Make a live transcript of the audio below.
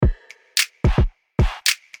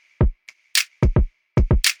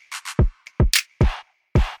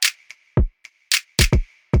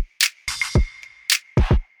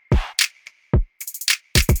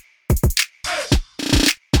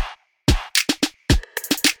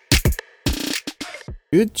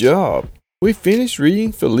Good job. We finished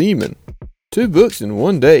reading Philemon. 2 books in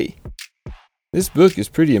one day. This book is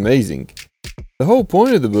pretty amazing. The whole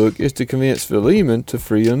point of the book is to convince Philemon to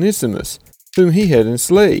free Onesimus, whom he had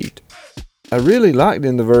enslaved. I really liked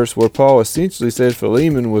in the verse where Paul essentially said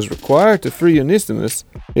Philemon was required to free Onesimus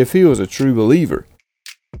if he was a true believer.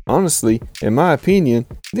 Honestly, in my opinion,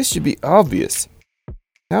 this should be obvious.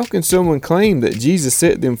 How can someone claim that Jesus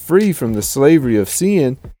set them free from the slavery of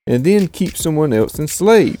sin and then keep someone else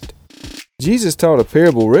enslaved? Jesus taught a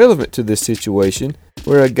parable relevant to this situation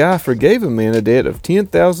where a guy forgave a man a debt of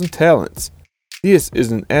 10,000 talents. This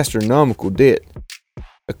is an astronomical debt.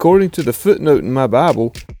 According to the footnote in my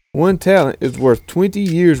Bible, 1 talent is worth 20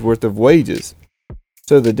 years' worth of wages.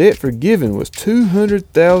 So the debt forgiven was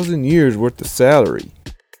 200,000 years' worth of salary.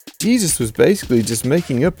 Jesus was basically just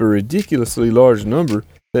making up a ridiculously large number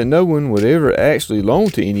that no one would ever actually loan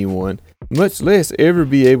to anyone, much less ever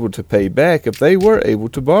be able to pay back if they were able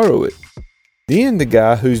to borrow it. Then the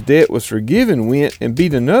guy whose debt was forgiven went and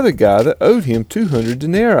beat another guy that owed him 200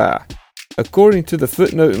 denarii. According to the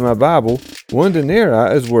footnote in my Bible, 1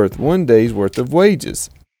 denarii is worth 1 day's worth of wages.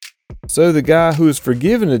 So the guy who was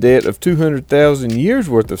forgiven a debt of 200,000 years'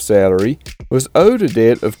 worth of salary was owed a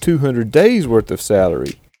debt of 200 days' worth of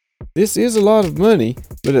salary. This is a lot of money,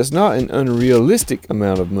 but it's not an unrealistic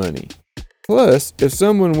amount of money. Plus, if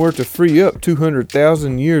someone were to free up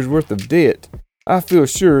 200,000 years' worth of debt, I feel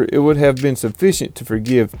sure it would have been sufficient to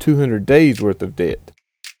forgive 200 days' worth of debt.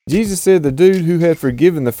 Jesus said the dude who had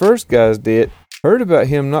forgiven the first guy's debt heard about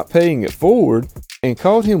him not paying it forward and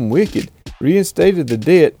called him wicked, reinstated the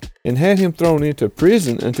debt, and had him thrown into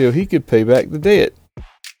prison until he could pay back the debt.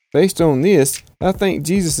 Based on this, I think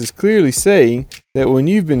Jesus is clearly saying that when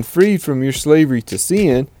you've been freed from your slavery to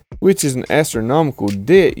sin, which is an astronomical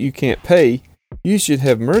debt you can't pay, you should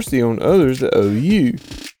have mercy on others that owe you.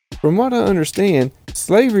 From what I understand,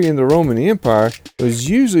 slavery in the Roman Empire was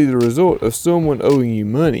usually the result of someone owing you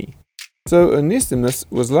money. So Onesimus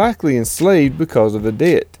was likely enslaved because of a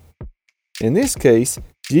debt. In this case,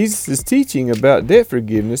 Jesus' teaching about debt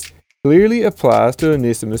forgiveness clearly applies to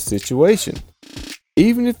Onesimus' situation.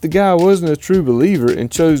 Even if the guy wasn't a true believer and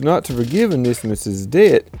chose not to forgive Onesimus'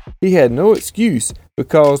 debt, he had no excuse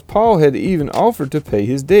because Paul had even offered to pay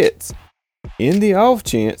his debts. In the off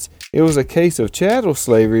chance it was a case of chattel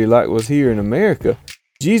slavery like was here in America,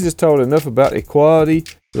 Jesus taught enough about equality,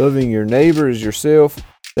 loving your neighbor as yourself,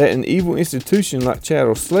 that an evil institution like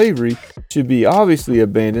chattel slavery should be obviously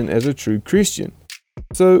abandoned as a true Christian.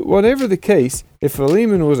 So, whatever the case, if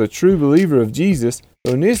Philemon was a true believer of Jesus,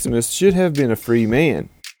 Onesimus should have been a free man.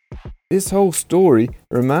 This whole story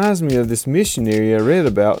reminds me of this missionary I read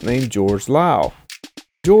about named George Lyle.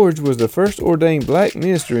 George was the first ordained black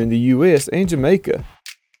minister in the U.S. and Jamaica.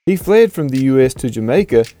 He fled from the U.S. to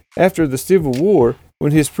Jamaica after the Civil War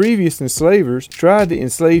when his previous enslavers tried to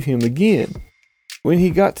enslave him again. When he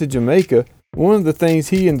got to Jamaica, one of the things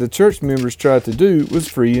he and the church members tried to do was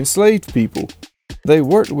free enslaved people. They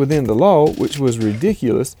worked within the law, which was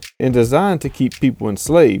ridiculous and designed to keep people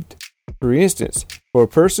enslaved. For instance, for a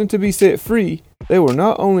person to be set free, they were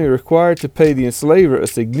not only required to pay the enslaver a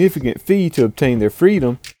significant fee to obtain their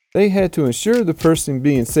freedom, they had to ensure the person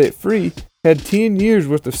being set free had 10 years'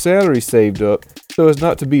 worth of salary saved up so as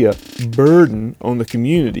not to be a burden on the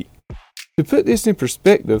community. To put this in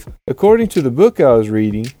perspective, according to the book I was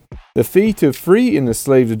reading, the fee to free an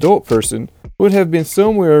enslaved adult person would have been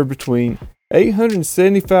somewhere between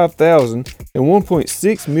 $875,000 and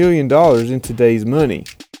 $1.6 million in today's money.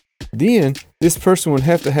 Then, this person would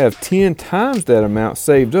have to have 10 times that amount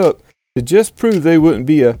saved up to just prove they wouldn't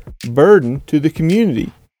be a burden to the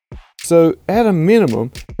community. So, at a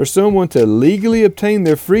minimum, for someone to legally obtain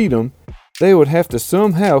their freedom, they would have to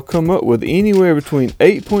somehow come up with anywhere between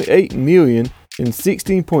 $8.8 million and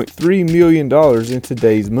 $16.3 million in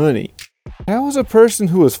today's money. How is a person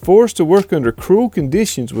who was forced to work under cruel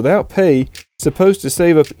conditions without pay supposed to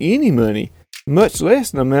save up any money, much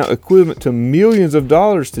less an amount equivalent to millions of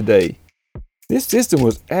dollars today? This system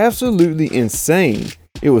was absolutely insane.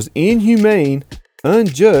 It was inhumane,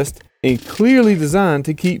 unjust, and clearly designed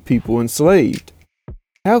to keep people enslaved.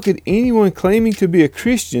 How could anyone claiming to be a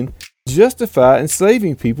Christian justify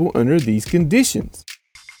enslaving people under these conditions?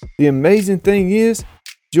 The amazing thing is,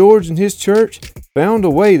 George and his church found a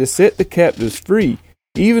way to set the captives free,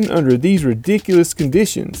 even under these ridiculous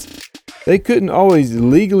conditions. They couldn't always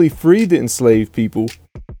legally free the enslaved people,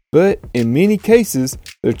 but in many cases,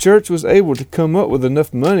 the church was able to come up with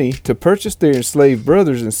enough money to purchase their enslaved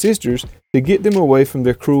brothers and sisters to get them away from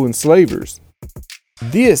their cruel enslavers.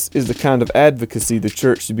 This is the kind of advocacy the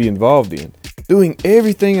church should be involved in, doing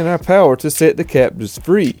everything in our power to set the captives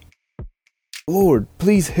free. Lord,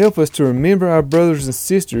 please help us to remember our brothers and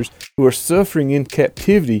sisters who are suffering in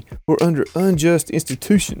captivity or under unjust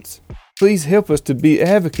institutions. Please help us to be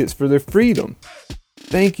advocates for their freedom.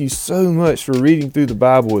 Thank you so much for reading through the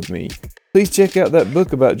Bible with me. Please check out that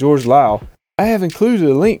book about George Liele. I have included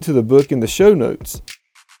a link to the book in the show notes.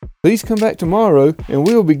 Please come back tomorrow and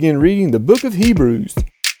we'll begin reading the book of Hebrews.